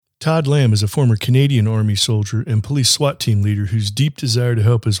Todd Lamb is a former Canadian Army soldier and police SWAT team leader whose deep desire to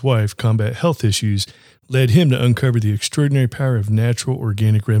help his wife combat health issues led him to uncover the extraordinary power of natural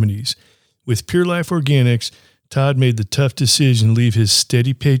organic remedies. With Pure Life Organics, Todd made the tough decision to leave his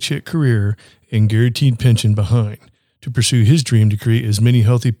steady paycheck career and guaranteed pension behind to pursue his dream to create as many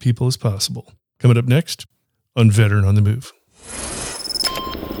healthy people as possible. Coming up next on Veteran on the Move.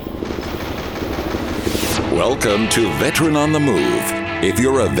 Welcome to Veteran on the Move. If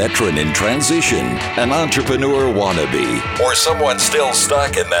you're a veteran in transition, an entrepreneur wannabe, or someone still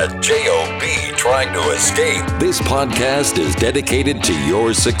stuck in that JOB trying to escape, this podcast is dedicated to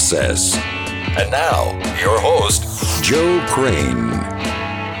your success. And now, your host, Joe Crane.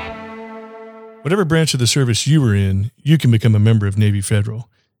 Whatever branch of the service you were in, you can become a member of Navy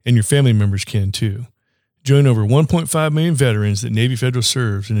Federal, and your family members can too. Join over 1.5 million veterans that Navy Federal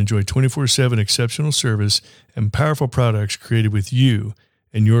serves and enjoy 24/7 exceptional service and powerful products created with you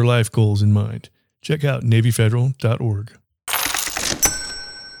and your life goals in mind. Check out NavyFederal.org.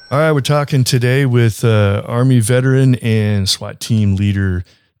 All right, we're talking today with Army veteran and SWAT team leader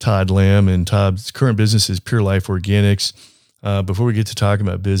Todd Lamb, and Todd's current business is Pure Life Organics. Before we get to talking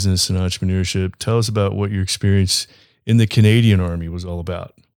about business and entrepreneurship, tell us about what your experience in the Canadian Army was all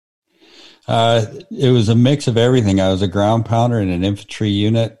about. It was a mix of everything. I was a ground pounder in an infantry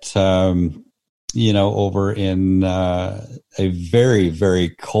unit, over in a very, very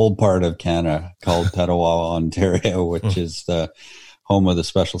cold part of Canada called Petawawa, Ontario, which is the home of the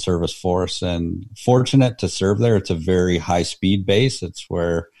Special Service Force. And fortunate to serve there. It's a very high speed base. It's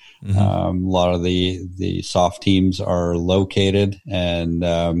where a lot of the soft teams are located,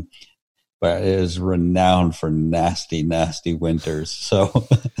 and but it is renowned for nasty, nasty winters. So,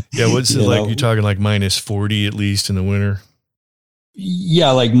 yeah, what's it like? You're talking like minus 40 at least in the winter?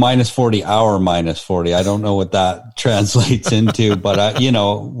 Yeah, like minus 40 hour minus 40. I don't know what that translates into, but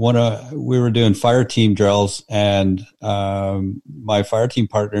we were doing fire team drills, and my fire team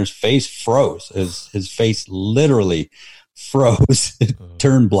partner's face froze. His face literally froze, it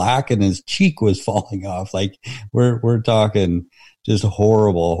turned black, and his cheek was falling off. Like we're talking just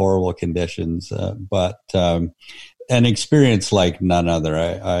horrible conditions, but an experience like none other.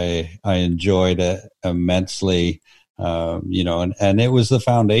 I enjoyed it immensely, and it was the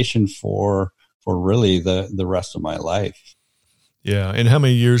foundation for really the rest of my life. Yeah. And how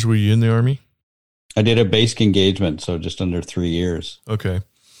many years were you in the Army? I did a basic engagement, so just under 3 years. Okay.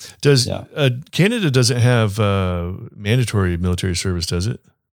 Canada doesn't have mandatory military service, does it?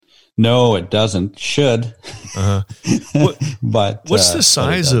 No, it doesn't. Should. But what's the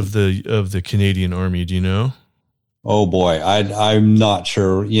size of the Canadian Army? Do you know? Oh boy, I'm not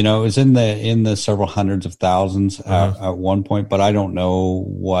sure. It was in the several hundreds of thousands at one point, but I don't know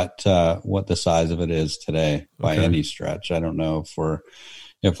what the size of it is today by any stretch. I don't know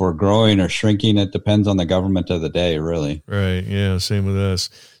if we're growing or shrinking. It depends on the government of the day, really. Right. Yeah. Same with us.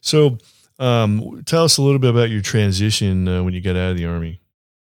 So, tell us a little bit about your transition when you got out of the Army.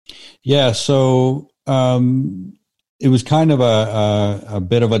 Yeah, so it was kind of a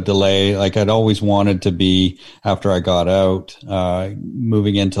bit of a delay. Like I'd always wanted to be, after I got out,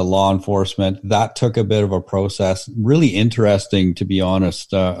 moving into law enforcement. That took a bit of a process. Really interesting, to be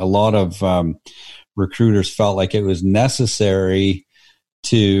honest. A lot of recruiters felt like it was necessary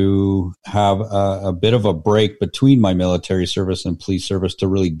to have a bit of a break between my military service and police service to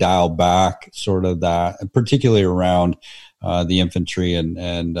really dial back sort of that, particularly around the infantry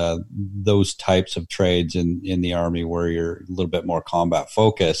and those types of trades in the Army where you're a little bit more combat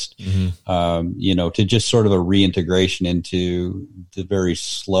focused, to just sort of a reintegration into the very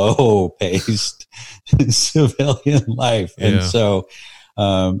slow paced civilian life. Yeah. And so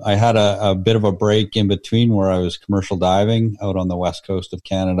I had a bit of a break in between where I was commercial diving out on the west coast of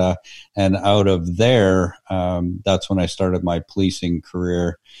Canada. And out of there, that's when I started my policing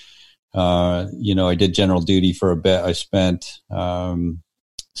career. I did general duty for a bit. I spent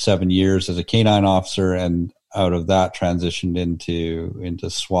 7 years as a K-9 officer, and out of that transitioned into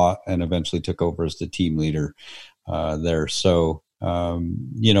SWAT and eventually took over as the team leader there. So, a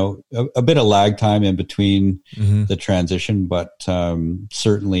bit of lag time in between the transition, but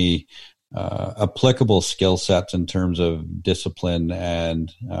certainly applicable skill sets in terms of discipline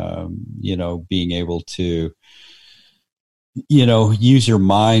and, being able to use your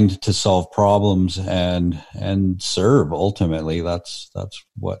mind to solve problems and serve. Ultimately, that's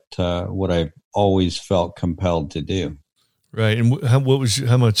what I've always felt compelled to do. Right. And how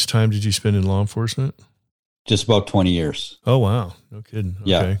much time did you spend in law enforcement? Just about 20 years. Oh, wow. No kidding. Okay,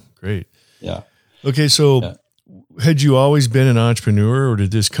 yeah. Great. Yeah. Okay. So had you always been an entrepreneur, or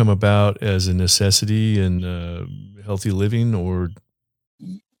did this come about as a necessity and healthy living, or?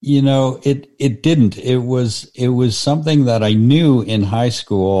 It didn't. It was something that I knew in high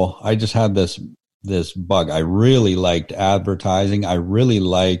school. I just had this bug. I really liked advertising. I really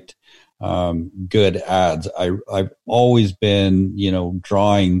liked good ads. I've always been,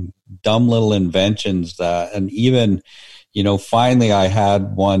 drawing dumb little inventions and even, finally I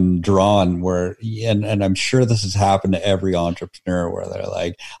had one drawn where, and I'm sure this has happened to every entrepreneur where they're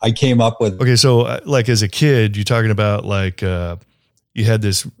like, I came up with. Okay. So like as a kid, you're talking about like, you had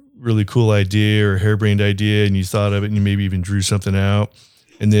this really cool idea or harebrained idea and you thought of it and you maybe even drew something out.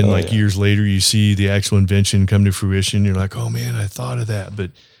 And then years later, you see the actual invention come to fruition. You're like, oh man, I thought of that.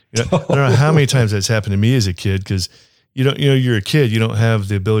 But I don't know how many times that's happened to me as a kid. Cause you're a kid, you don't have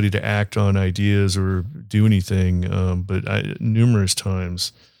the ability to act on ideas or do anything. But numerous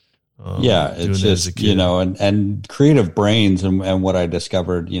times. It's just, and creative brains and what I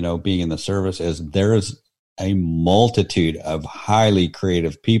discovered, being in the service is there's a multitude of highly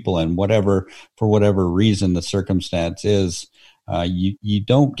creative people, and for whatever reason the circumstance is, you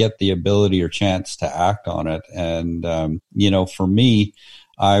don't get the ability or chance to act on it. And, for me,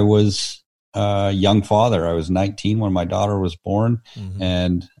 I was a young father. I was 19 when my daughter was born. Mm-hmm.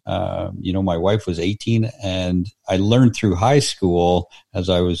 And, my wife was 18, and I learned through high school as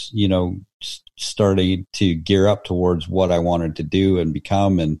I was, starting to gear up towards what I wanted to do and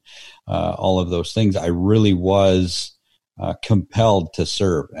become and all of those things. I really was compelled to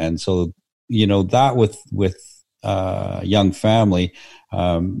serve. And so, that with young family,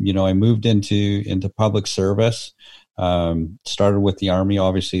 I moved into public service, started with the Army,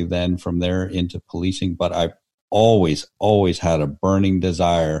 obviously, then from there into policing, but I've always had a burning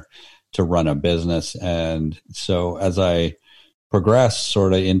desire to run a business. And so as I progressed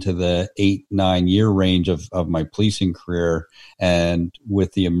sort of into the 8-9 year range of my policing career, and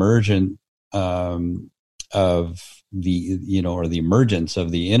with the emergence of the emergence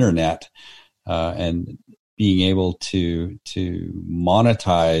of the internet, and being able to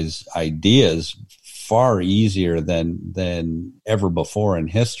monetize ideas far easier than ever before in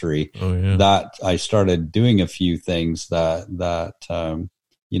history. Oh, yeah. That I started doing a few things that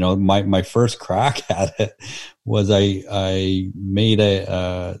my first crack at it was I made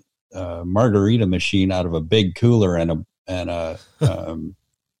a margarita machine out of a big cooler and a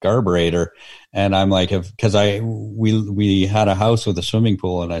carburetor. And I'm like, because we had a house with a swimming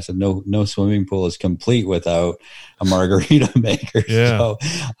pool, and I said, no swimming pool is complete without a margarita maker. Yeah. So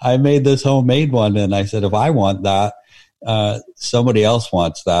I made this homemade one, and I said, if I want that, somebody else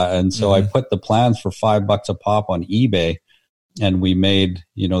wants that. And so I put the plans for $5 a pop on eBay, and we made,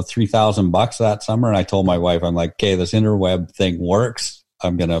 $3,000 that summer. And I told my wife, I'm like, okay, this interweb thing works.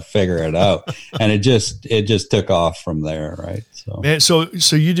 I'm going to figure it out. And it just took off from there. Right. So, man, so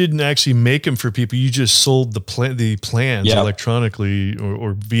you didn't actually make them for people. You just sold the plans electronically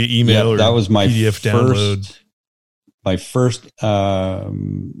or via email or that was my PDF download. My first,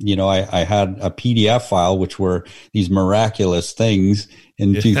 I had a PDF file, which were these miraculous things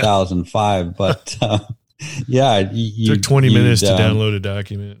in 2005, but, it took 20 minutes to download a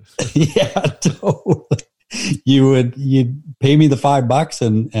document. Yeah, totally. You'd pay me the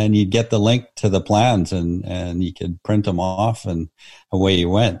 $5 and you'd get the link to the plans and you could print them off and away you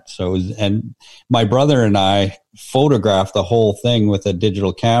went. So, and my brother and I photographed the whole thing with a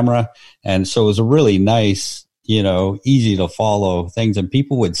digital camera. And so it was a really nice, easy to follow things. And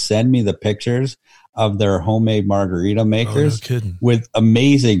people would send me the pictures of their homemade margarita makers with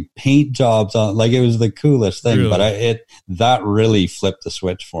amazing paint jobs on, like it was the coolest thing. Really? But that really flipped the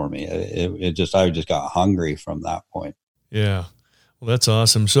switch for me. I just got hungry from that point. Yeah. Well, that's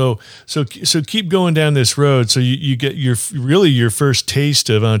awesome. So keep going down this road. So you get your first taste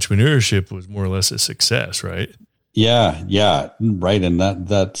of entrepreneurship was more or less a success, right? Yeah. Right. And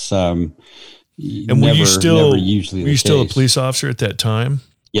that's, and were you still a police officer at that time?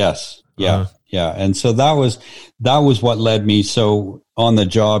 Yes. Yeah. Yeah. And so that was what led me. So on the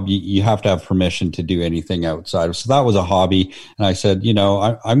job, you have to have permission to do anything outside. So that was a hobby. And I said,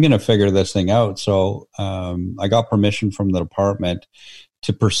 I'm going to figure this thing out. So I got permission from the department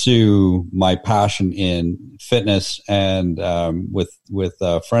to pursue my passion in fitness and with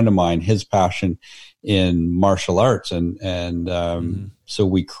a friend of mine, his passion in martial arts. So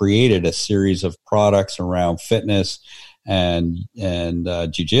we created a series of products around fitness and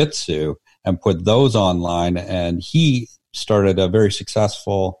jiu-jitsu, and put those online. And he started a very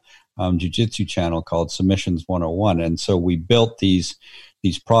successful jiu-jitsu channel called Submissions 101. And so we built these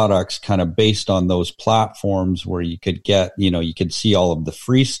products kind of based on those platforms where you could get, you could see all of the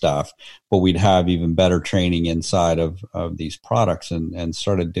free stuff, but we'd have even better training inside of these products and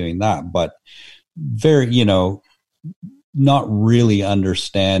started doing that. But very, not really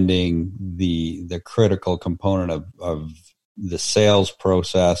understanding the critical component of the sales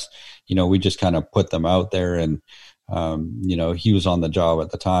process. We just kind of put them out there, and he was on the job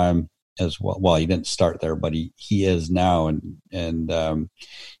at the time as well. Well, he didn't start there, but he is now, and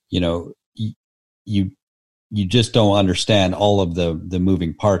you just don't understand all of the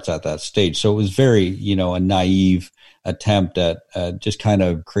moving parts at that stage. So it was very, a naive attempt at just kind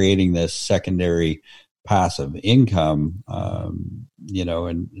of creating this secondary passive income,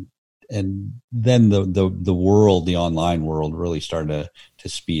 and then the world, the online world, really started to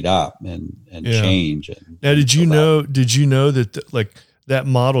speed up and change. Now, did you know that that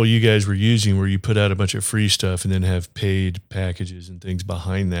model you guys were using, where you put out a bunch of free stuff and then have paid packages and things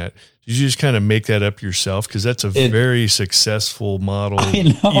behind that, did you just kind of make that up yourself? Because that's a very successful model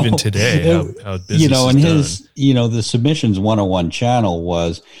even today. How business is done. The Submissions 101 channel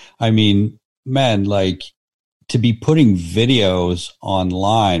was, to be putting videos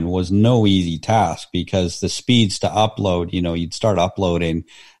online was no easy task, because the speeds to upload, you'd start uploading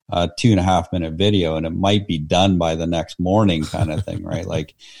a 2.5 minute video and it might be done by the next morning kind of thing, right?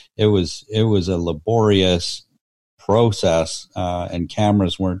 Like it was a laborious process, and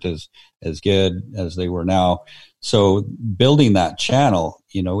cameras weren't as good as they were now. So building that channel,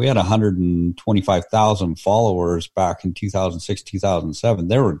 we had 125,000 followers back in 2006, 2007.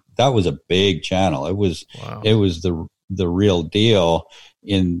 That was a big channel. It was the real deal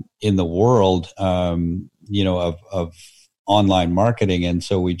in the world, of online marketing. And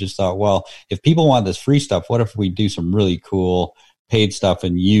so we just thought, well, if people want this free stuff, what if we do some really cool paid stuff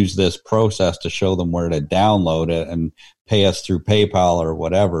and use this process to show them where to download it and pay us through PayPal or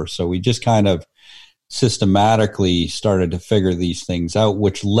whatever. So we just kind of systematically started to figure these things out,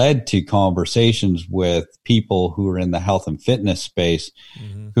 which led to conversations with people who are in the health and fitness space,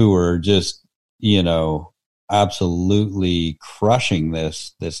 who were just, absolutely crushing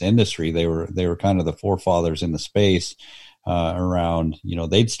this industry. They were kind of the forefathers in the space, around,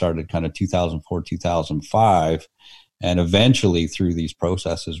 they'd started kind of 2004, 2005. And eventually through these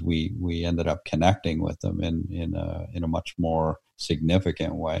processes, we ended up connecting with them in a much more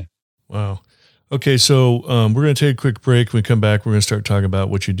significant way. Wow. Okay, so we're going to take a quick break. When we come back, we're going to start talking about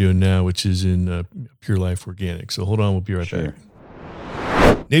what you're doing now, which is in Pure Life Organic. So hold on, we'll be right back.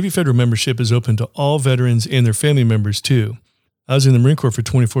 Navy Federal membership is open to all veterans and their family members too. I was in the Marine Corps for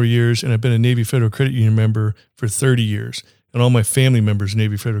 24 years, and I've been a Navy Federal Credit Union member for 30 years, and all my family members are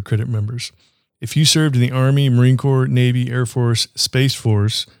Navy Federal Credit members. If you served in the Army, Marine Corps, Navy, Air Force, Space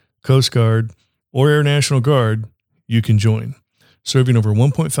Force, Coast Guard, or Air National Guard, you can join. Serving over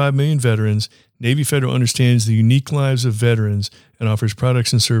 1.5 million veterans, Navy Federal understands the unique lives of veterans and offers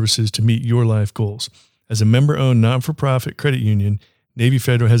products and services to meet your life goals. As a member-owned, not-for-profit credit union, Navy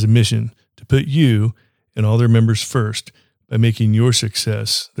Federal has a mission to put you and all their members first by making your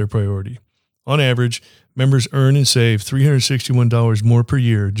success their priority. On average, members earn and save $361 more per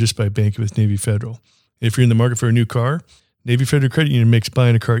year just by banking with Navy Federal. And if you're in the market for a new car, Navy Federal Credit Union makes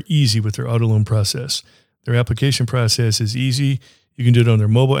buying a car easy with their auto loan process. Their application process is easy. You can do it on their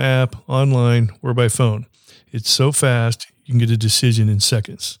mobile app, online, or by phone. It's so fast, you can get a decision in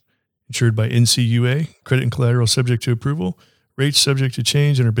seconds. Insured by NCUA, credit and collateral subject to approval, rates subject to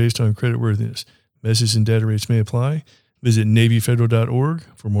change and are based on creditworthiness. Message and data rates may apply. Visit NavyFederal.org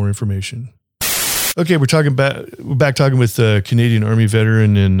for more information. Okay, we're back talking with Canadian Army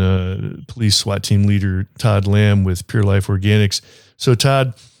veteran and police SWAT team leader Todd Lamb with Pure Life Organics. So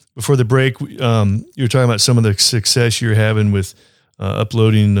Todd, before the break, you were talking about some of the success you're having with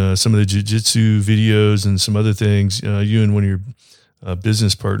uploading some of the jiu-jitsu videos and some other things, you and one of your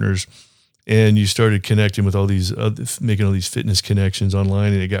business partners, and you started connecting with all these, making all these fitness connections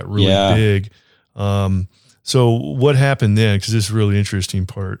online, and it got really big. So what happened then? Because this is a really interesting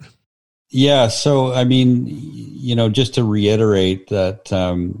part. Yeah. So, just to reiterate that,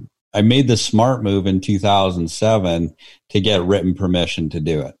 I made the smart move in 2007 to get written permission to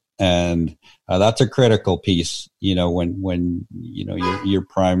do it. And that's a critical piece, when your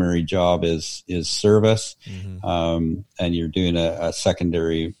primary job is service, and you're doing a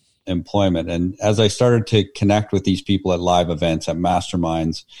secondary employment. And as I started to connect with these people at live events, at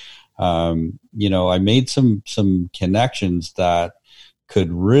masterminds, I made some connections that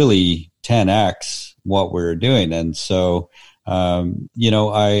could really 10x what we were doing. And so, I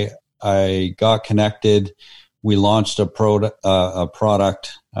got connected. We launched a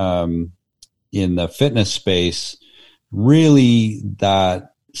product in the fitness space, really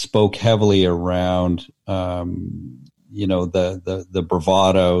that spoke heavily around, the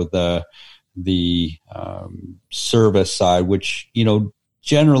bravado, the service side, which,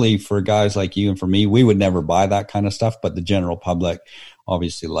 generally for guys like you and for me, we would never buy that kind of stuff, but the general public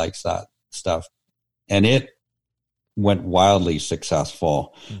obviously likes that stuff. And it went wildly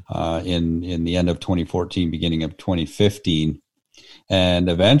successful in the end of 2014, beginning of 2015. And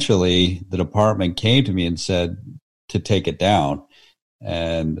eventually the department came to me and said to take it down.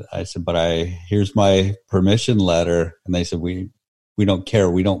 And I said, but here's my permission letter. And they said, we don't care.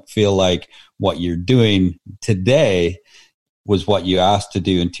 We don't feel like what you're doing today was what you asked to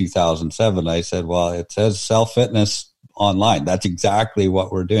do in 2007. I said, well, it says self-fitness online. That's exactly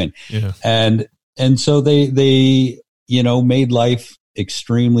what we're doing. Yeah. And so they made life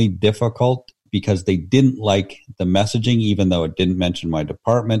extremely difficult because they didn't like the messaging, even though it didn't mention my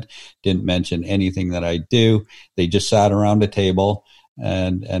department, didn't mention anything that I do. They just sat around a table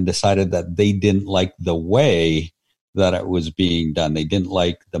and decided that they didn't like the way that it was being done. They didn't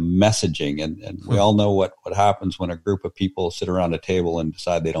like the messaging. And we all know what happens when a group of people sit around a table and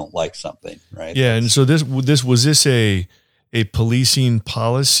decide they don't like something, right? Yeah. And so this was this a policing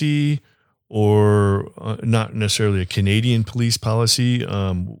policy or not necessarily a Canadian police policy?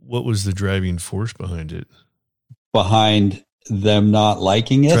 What was the driving force behind it? Behind them not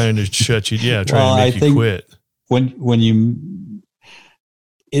liking it? Trying to shut you, trying to make you quit. When you,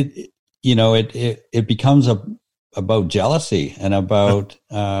 it becomes about jealousy and about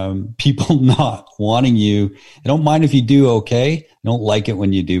people not wanting you. They don't mind if you do okay. They don't like it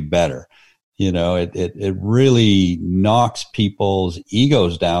when you do better. It really knocks people's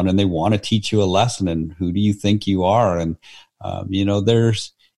egos down, and they want to teach you a lesson. And who do you think you are? And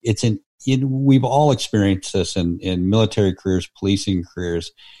we've all experienced this in military careers, policing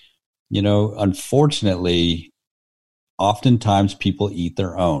careers. Unfortunately, oftentimes people eat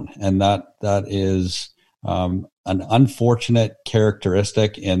their own, and that is an unfortunate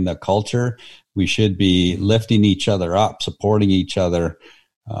characteristic in the culture. We should be lifting each other up, supporting each other.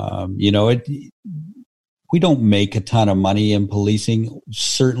 We don't make a ton of money in policing,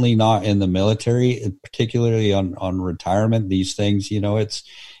 certainly not in the military, particularly on retirement. These things,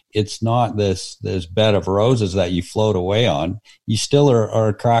 it's not this bed of roses that you float away on. You still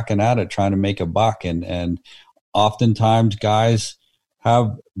are cracking at it, trying to make a buck. And oftentimes guys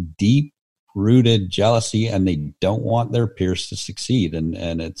have deep rooted jealousy and they don't want their peers to succeed.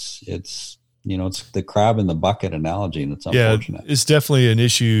 And it's the crab in the bucket analogy, and it's unfortunate. Yeah, it's definitely an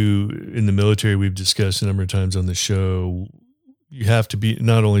issue in the military. We've discussed a number of times on the show. You have to be,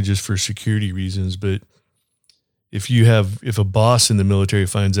 not only just for security reasons, but if a boss in the military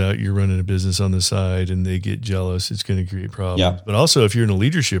finds out you're running a business on the side and they get jealous, it's going to create problems. Yeah. But also if you're in a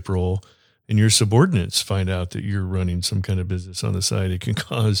leadership role and your subordinates find out that you're running some kind of business on the side, it can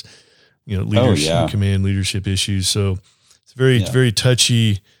cause, leadership, command leadership issues. So it's very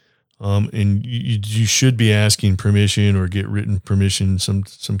touchy. And you should be asking permission or get written permission, some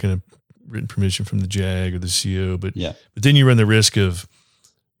kind of written permission from the JAG or the CO. But then you run the risk of,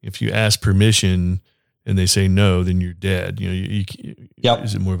 if you ask permission and they say no, then you're dead.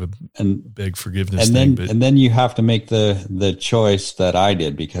 Is it more of a beg forgiveness thing? And then you have to make the choice that I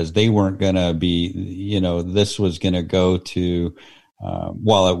did, because they weren't going to be, this was going to go to,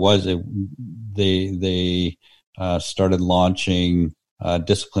 they started launching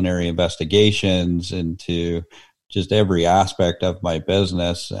disciplinary investigations into just every aspect of my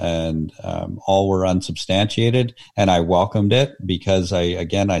business, and all were unsubstantiated. And I welcomed it because I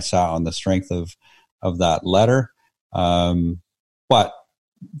sat on the strength of that letter. But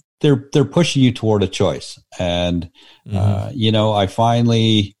they're pushing you toward a choice. And, I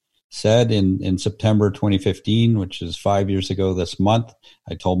finally said in September 2015, which is 5 years ago this month,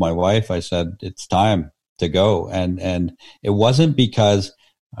 I told my wife, I said, it's time to go. And it wasn't because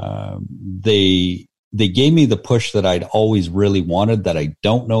they gave me the push that I'd always really wanted, that I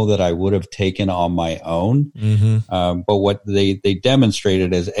don't know that I would have taken on my own. But what they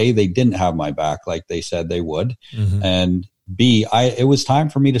demonstrated is, A, they didn't have my back like they said they would. And B, it was time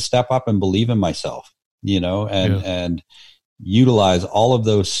for me to step up and believe in myself, and utilize all of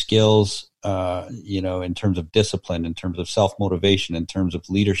those skills, in terms of discipline, in terms of self-motivation, in terms of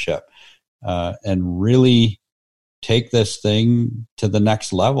leadership. And really take this thing to the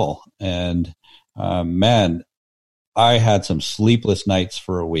next level. And man, I had some sleepless nights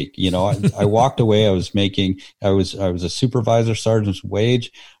for a week. I walked away. I was a supervisor, sergeant's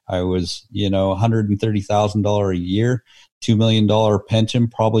wage. I was, $130,000 a year, $2 million pension,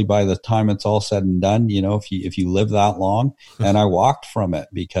 probably by the time it's all said and done, if you live that long. And I walked from it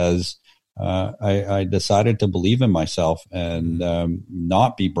because I decided to believe in myself and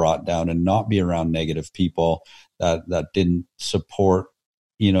not be brought down and not be around negative people that didn't support,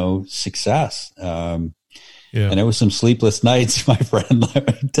 success. And it was some sleepless nights, my friend, let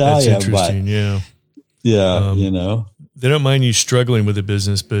me tell That's you. Interesting. Yeah. You know, they don't mind you struggling with the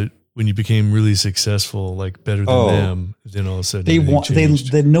business, but when you became really successful, like better than them, then all of a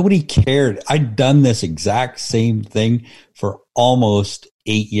sudden nobody cared. I'd done this exact same thing for almost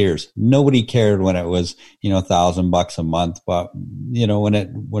 8 years. Nobody cared when it was, $1,000 a month. But,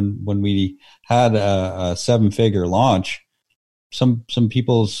 when we had a 7-figure launch, some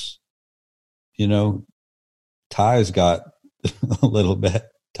people's, ties got a little bit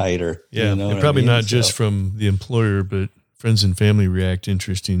tighter. Yeah. And probably not just from the employer, but friends and family react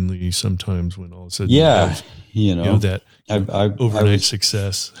interestingly sometimes when all of a sudden, that overnight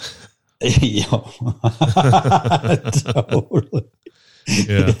success. Totally.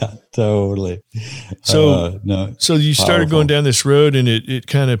 Yeah, totally. So you started going down this road, and it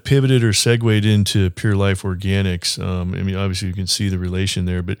kind of pivoted or segued into Pure Life Organics. Obviously you can see the relation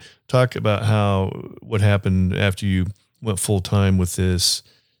there, but talk about what happened after you went full time with this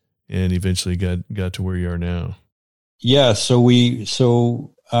and eventually got to where you are now. Yeah. It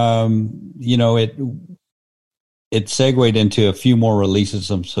segued into a few more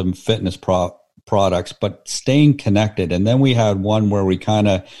releases of some fitness products, but staying connected. And then we had one where we kind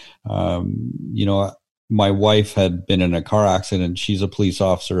of, my wife had been in a car accident. She's a police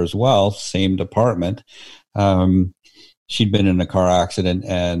officer as well, same department. She'd been in a car accident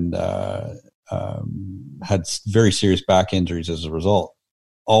and had very serious back injuries as a result.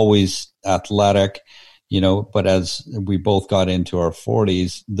 Always athletic, but as we both got into our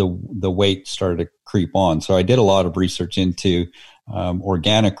 40s, the weight started to creep on. So I did a lot of research into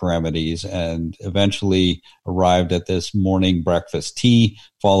organic remedies and eventually arrived at this morning breakfast tea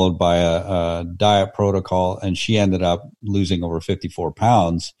followed by a diet protocol. And she ended up losing over 54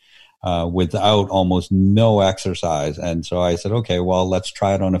 pounds without almost no exercise. And so I said, okay, well, let's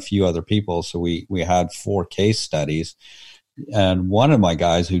try it on a few other people. So we had 4 case studies. And one of my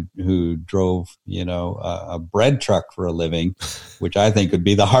guys who drove, a bread truck for a living, which I think would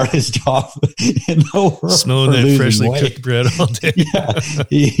be the hardest job in the world. Smelling that freshly cooked bread all day. Yeah,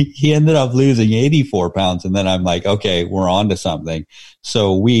 he ended up losing 84 pounds. And then I'm like, okay, we're on to something.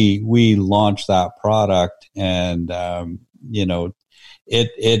 So we launched that product and,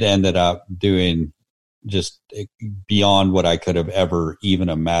 it ended up doing just beyond what I could have ever even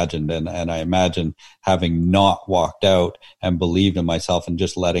imagined. And I imagine having not walked out and believed in myself and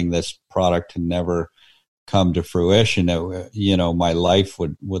just letting this product never come to fruition, my life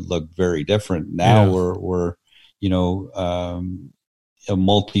would look very different. Now we're a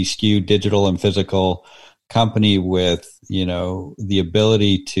multi-SKU digital and physical company with, the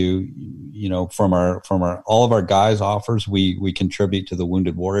ability to, from our all of our guys offers, we contribute to the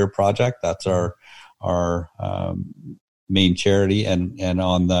Wounded Warrior Project. That's our main charity, and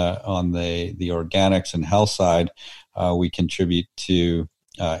on the organics and health side, we contribute to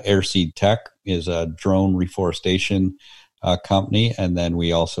Airseed Tech is a drone reforestation company, and then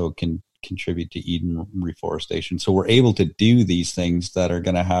we also can contribute to Eden Reforestation. So we're able to do these things that are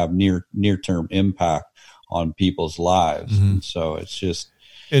going to have near-term impact on people's lives. Mm-hmm. And so it's just,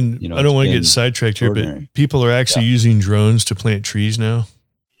 and I don't want to get sidetracked here, but people are actually using drones to plant trees now.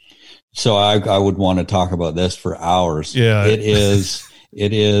 So I would want to talk about this for hours. Yeah. It is,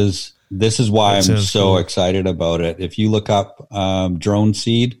 this is why I'm so excited about it. If you look up Drone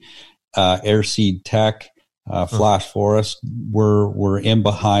Seed, Airseed Tech, Flash Forest, we're in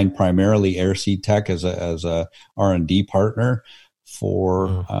behind primarily Airseed Tech as a R&D partner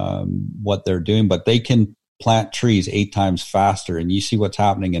for what they're doing, but they can plant trees 8 times faster. And you see what's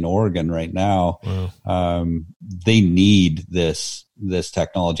happening in Oregon right now. Wow. They need this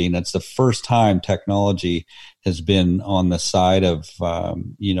technology. And it's the first time technology has been on the side of,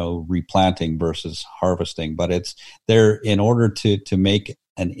 replanting versus harvesting, but it's there in order to make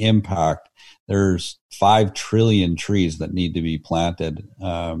an impact. There's 5 trillion trees that need to be planted,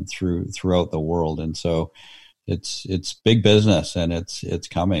 throughout the world. And so it's big business, and it's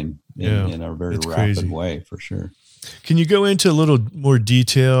coming in a very rapid way for sure. Can you go into a little more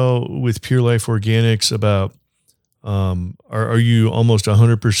detail with Pure Life Organics about, are you almost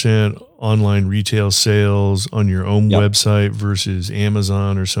 100% online retail sales on your own website versus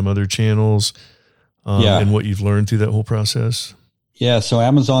Amazon or some other channels? And what you've learned through that whole process? Yeah. So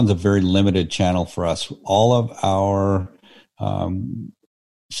Amazon's a very limited channel for us. All of our,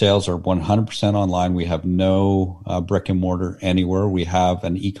 sales are 100% online. We have no brick and mortar anywhere. We have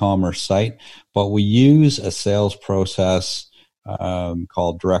an e-commerce site, but we use a sales process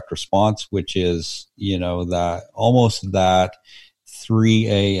called direct response, which is, that almost that 3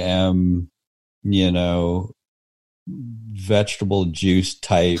 a.m., vegetable juice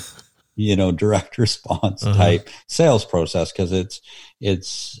type, direct response type sales process, because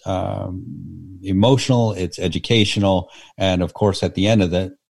it's emotional, it's educational, and of course at the end of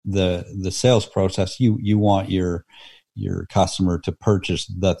the sales process, you want your customer to purchase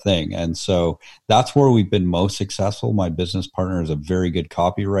the thing. And so that's where we've been most successful. My business partner is a very good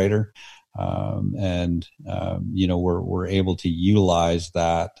copywriter. We're able to utilize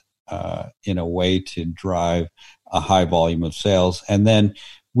that in a way to drive a high volume of sales. And then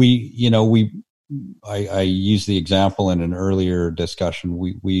I used the example in an earlier discussion.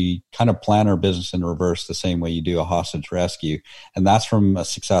 We kind of plan our business in reverse, the same way you do a hostage rescue, and that's from a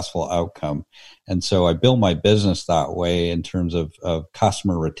successful outcome. And so I built my business that way in terms of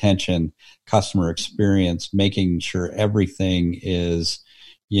customer retention, customer experience, making sure everything is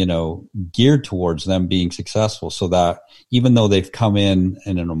geared towards them being successful, so that even though they've come in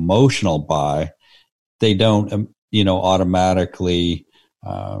an emotional buy, they don't automatically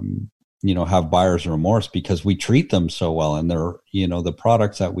have buyer's remorse, because we treat them so well, and they're the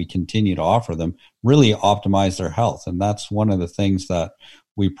products that we continue to offer them really optimize their health. And that's one of the things that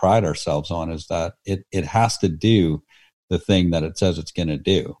we pride ourselves on, is that it has to do the thing that it says it's going to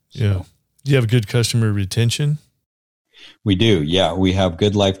do. Yeah. Do you have good customer retention? We do. Yeah. We have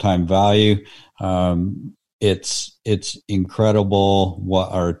good lifetime value. It's incredible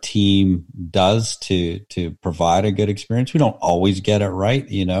what our team does to provide a good experience. We don't always get it right,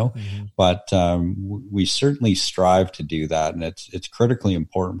 but we certainly strive to do that. And it's critically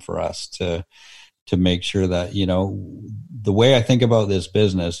important for us to make sure that, the way I think about this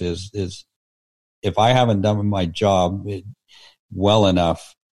business is if I haven't done my job well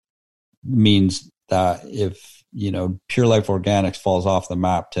enough, means that if, Pure Life Organics falls off the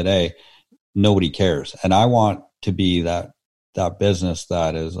map today, nobody cares. And I want to be that business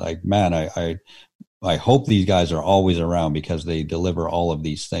that is like, man, I hope these guys are always around, because they deliver all of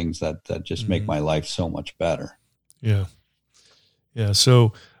these things that just make my life so much better. Yeah. Yeah.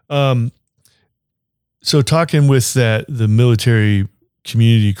 So talking with the military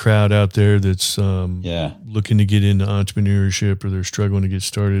community crowd out there that's looking to get into entrepreneurship, or they're struggling to get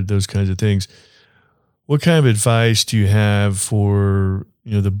started, those kinds of things, what kind of advice do you have for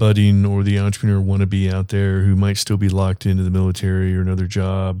the budding or the entrepreneur wannabe out there who might still be locked into the military or another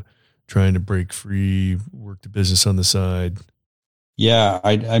job, trying to break free, work the business on the side? Yeah.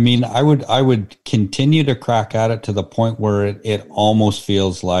 I would continue to crack at it to the point where it almost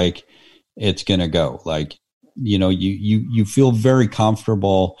feels like it's going to go. Like, you feel very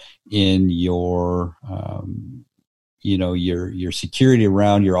comfortable in your security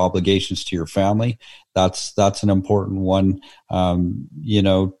around your obligations to your family. That's an important one. And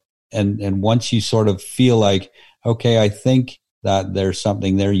once you sort of feel like, okay, I think that there's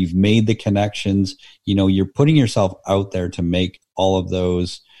something there, you've made the connections, you're putting yourself out there to make all of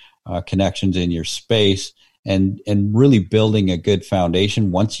those connections in your space, and really building a good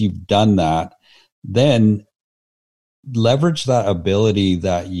foundation. Once you've done that, then leverage that ability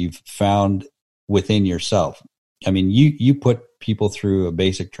that you've found within yourself. I mean, you put people through a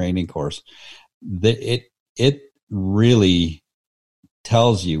basic training course, it really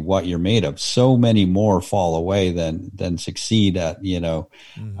tells you what you're made of. So many more fall away than succeed at,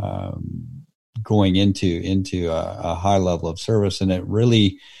 going into a high level of service. And it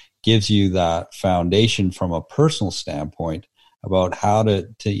really gives you that foundation from a personal standpoint about how to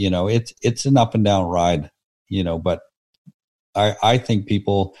it's an up and down ride, but I think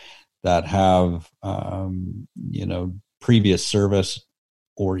people that have, previous service,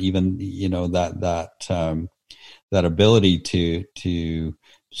 or even, that ability to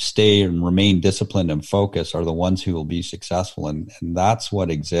stay and remain disciplined and focused, are the ones who will be successful. And that's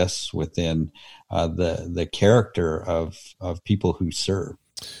what exists within the character of people who serve.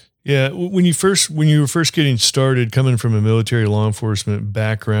 Yeah. When you were first getting started, coming from a military law enforcement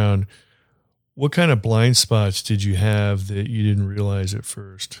background, what kind of blind spots did you have that you didn't realize at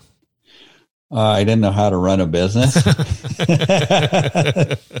first? I didn't know how to run a business.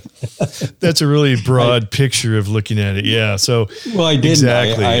 That's a really broad picture of looking at it. Yeah. So, well, I didn't.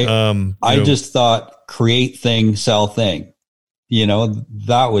 Exactly. I just thought create thing, sell thing.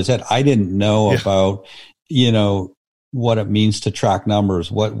 That was it. I didn't know about, what it means to track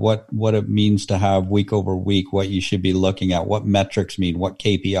numbers, what it means to have week over week, what you should be looking at, what metrics mean, what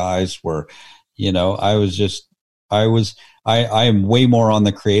KPIs were, I am way more on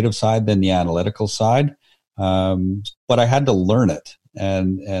the creative side than the analytical side. But I had to learn it,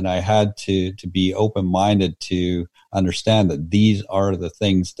 and I had to be open-minded to understand that these are the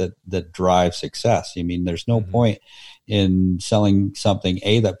things that drive success. I mean, there's no point in selling something,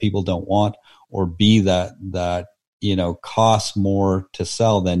 A, that people don't want, or B, that costs more to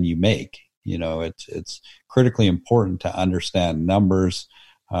sell than you make. It's critically important to understand numbers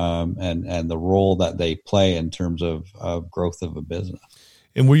and the role that they play in terms of growth of a business.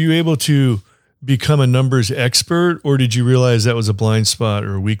 And were you able to become a numbers expert, or did you realize that was a blind spot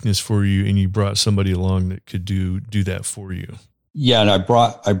or a weakness for you and you brought somebody along that could do that for you? Yeah. And I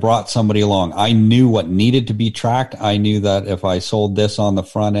brought somebody along. I knew what needed to be tracked. I knew that if I sold this on the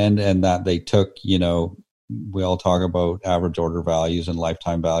front end and that they took, we all talk about average order values and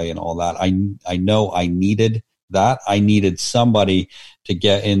lifetime value and all that. I know I needed that. I needed somebody to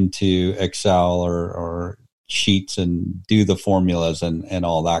get into Excel or sheets and do the formulas and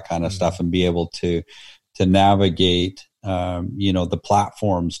all that kind of stuff, and be able to navigate, the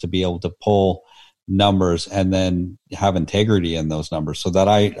platforms to be able to pull numbers and then have integrity in those numbers, so that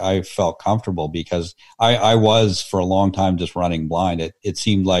I felt comfortable, because I was for a long time just running blind. It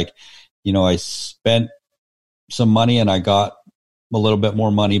seemed like, I spent some money and I got a little bit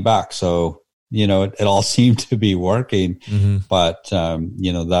more money back. So, it all seemed to be working, but,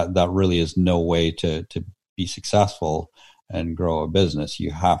 that really is no way to be successful and grow a business.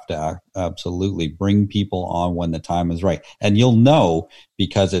 You have to absolutely bring people on when the time is right. And you'll know,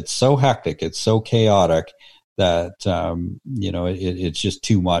 because it's so hectic, it's so chaotic that, it's just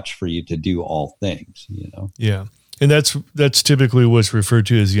too much for you to do all things, Yeah. And that's typically what's referred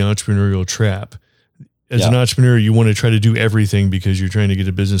to as the entrepreneurial trap. As an entrepreneur, you want to try to do everything because you're trying to get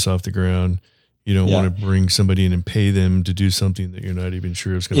a business off the ground. You don't want to bring somebody in and pay them to do something that you're not even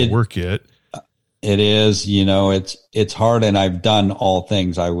sure is going to work yet. It is, it's hard, and I've done all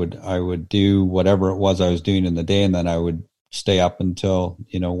things. I would do whatever it was I was doing in the day, and then I would stay up until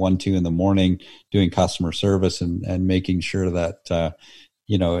 1, 2 in the morning doing customer service and making sure that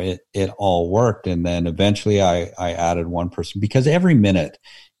it all worked. And then eventually I added one person, because every minute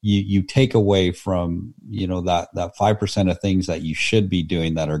you take away from, that 5% of things that you should be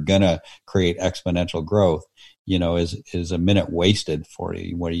doing that are going to create exponential growth, is a minute wasted for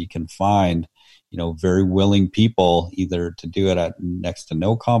you, where you can find, very willing people either to do it at next to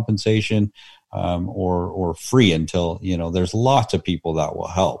no compensation, or free until, there's lots of people that will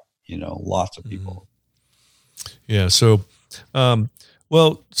help, lots of people. Yeah. So,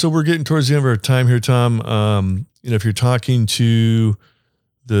 so we're getting towards the end of our time here, Tom. If you're talking to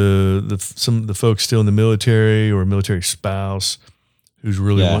some of the folks still in the military or a military spouse who's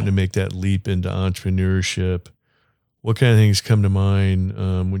really wanting to make that leap into entrepreneurship, what kind of things come to mind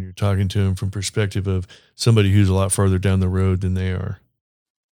when you're talking to them from perspective of somebody who's a lot farther down the road than they are?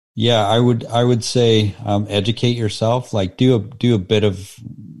 Yeah, I would say educate yourself. Like do a bit of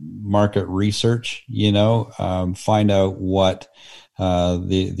market research. Find out what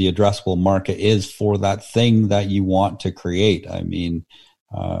the addressable market is for that thing that you want to create. I mean,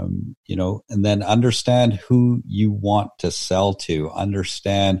 and then understand who you want to sell to,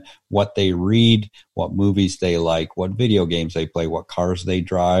 understand what they read, what movies they like, what video games they play, what cars they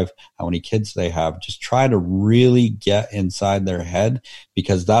drive, how many kids they have. Just try to really get inside their head,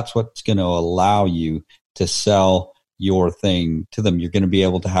 because that's what's going to allow you to sell your thing to them. You're going to be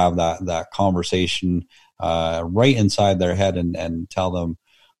able to have that conversation right inside their head and tell them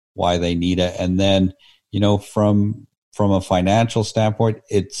why they need it. And then, from a financial standpoint,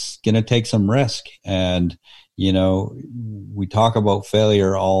 it's going to take some risk. And, we talk about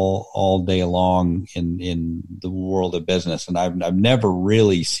failure all day long in the world of business. And I've never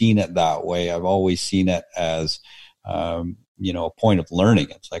really seen it that way. I've always seen it as, a point of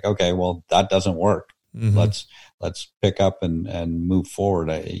learning. It's like, okay, well, that doesn't work. Mm-hmm. Let's pick up and move forward.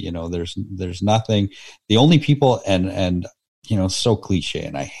 There's nothing, the only people and so cliche,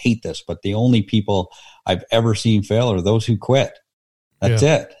 and I hate this, but the only people I've ever seen fail are those who quit. That's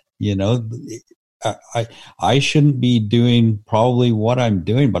it. I shouldn't be doing probably what I'm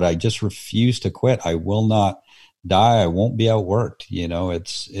doing, but I just refuse to quit. I will not die. I won't be outworked.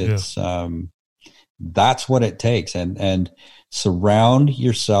 That's what it takes. And surround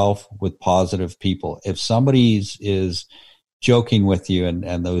yourself with positive people. If somebody is joking with you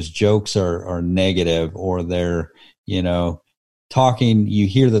and those jokes are negative, or they're, talking, you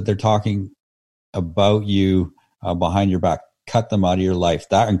hear that they're talking about you behind your back, cut them out of your life.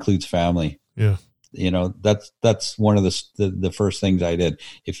 That includes family. Yeah. That's one of the first things I did.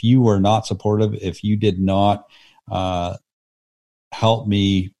 If you were not supportive, if you did not help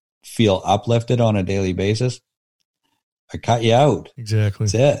me feel uplifted on a daily basis, I cut you out. Exactly.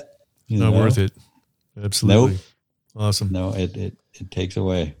 That's it. Not worth it. Absolutely. Nope. Awesome. No, it takes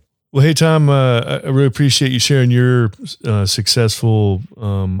away. Well, hey, Tom, I really appreciate you sharing your successful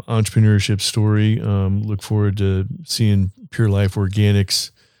entrepreneurship story. Look forward to seeing Pure Life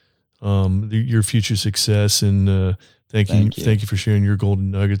Organics your future success, and thank you for sharing your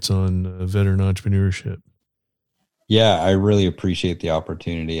golden nuggets on veteran entrepreneurship. Yeah, I really appreciate the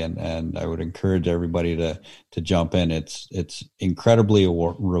opportunity, and I would encourage everybody to jump in. It's incredibly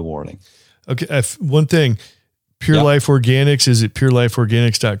rewarding. Okay, one thing, Pure Life Organics, is it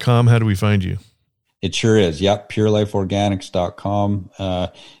purelifeorganics.com? How do we find you? It sure is. Yep, purelifeorganics.com.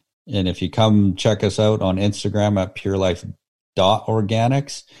 And if you come check us out on Instagram at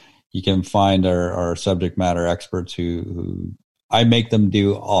purelife.organics, you can find our subject matter experts who I make them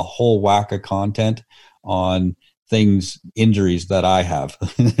do a whole whack of content on injuries that I have,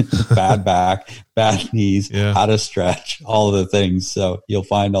 bad back, bad knees, how to stretch, all of the things. So you'll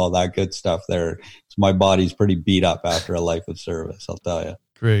find all that good stuff there. So my body's pretty beat up after a life of service, I'll tell you.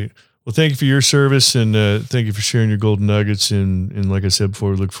 Great. Well, thank you for your service, and thank you for sharing your golden nuggets. And like I said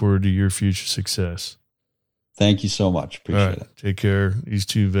before, look forward to your future success. Thank you so much. Appreciate it. Take care. These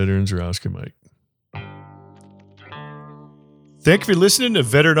two veterans are Oscar Mike. Thank you for listening to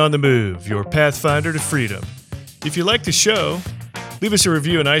Veteran on the Move, your pathfinder to freedom. If you like the show, leave us a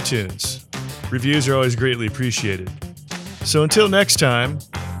review on iTunes. Reviews are always greatly appreciated. So until next time,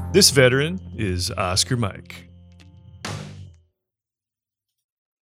 this veteran is Oscar Mike.